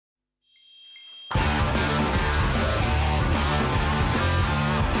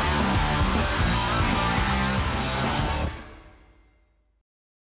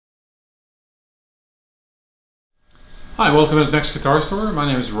Hi, welcome to the next guitar store. My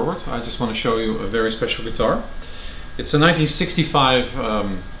name is Robert. I just want to show you a very special guitar. It's a 1965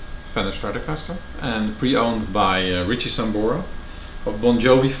 Fender Stratocaster and pre-owned by Richie Sambora of Bon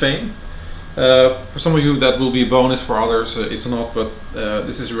Jovi fame. For some of you that will be a bonus, for others it's not, but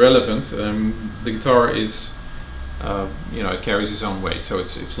this is relevant. The guitar is, it carries its own weight, so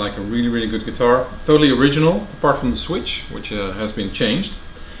it's like a really good guitar. Totally original, apart from the switch, which has been changed.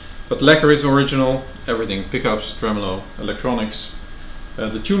 But lacquer is original, everything, pickups, tremolo, electronics.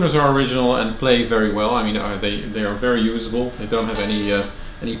 The tuners are original and play very well. I mean, they are very usable. They don't have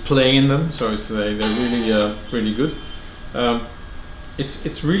any play in them, so they're really good.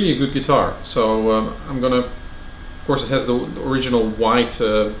 It's really a good guitar. So I'm gonna, of course, it has the original white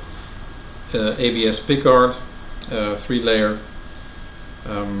ABS pickguard, 3-layer.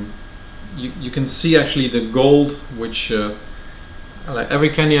 You can see actually the gold, which like every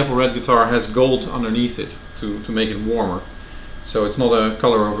candy apple red guitar has gold underneath it to make it warmer. So it's not a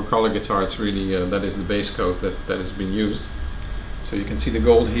color over color guitar, it's really, that is the base coat that has been used. So you can see the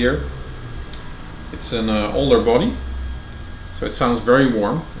gold here. It's an older body, so it sounds very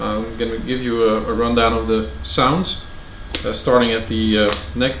warm. I'm going to give you a rundown of the sounds, starting at the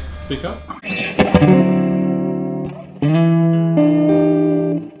neck pickup.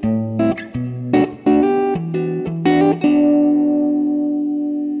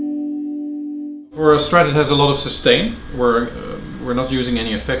 For a Strat, it has a lot of sustain. We're not using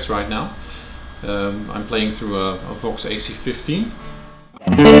any effects right now. I'm playing through a Vox AC15.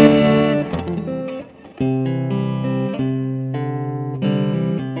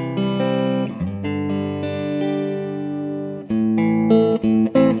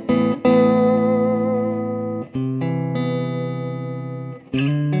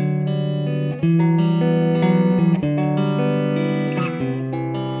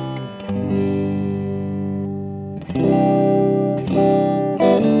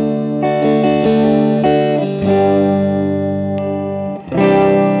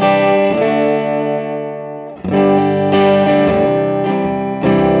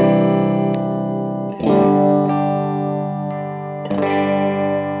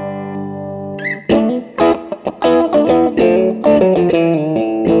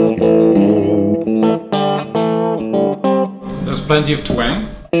 There's plenty of twang.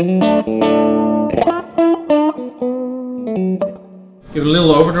 Give it a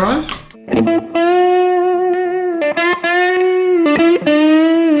little overdrive.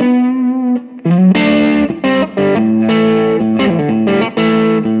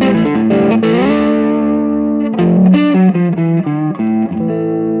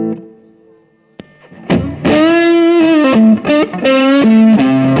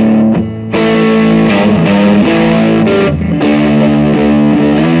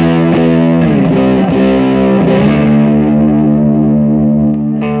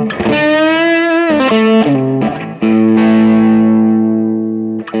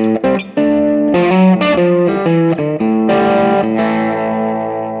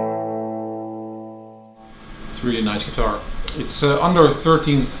 Really nice guitar. It's under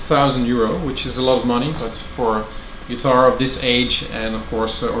 13,000 euro, which is a lot of money, but for a guitar of this age and of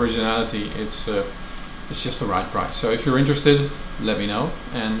course originality, it's just the right price. So if you're interested, let me know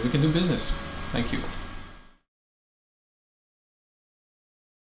and we can do business. Thank you.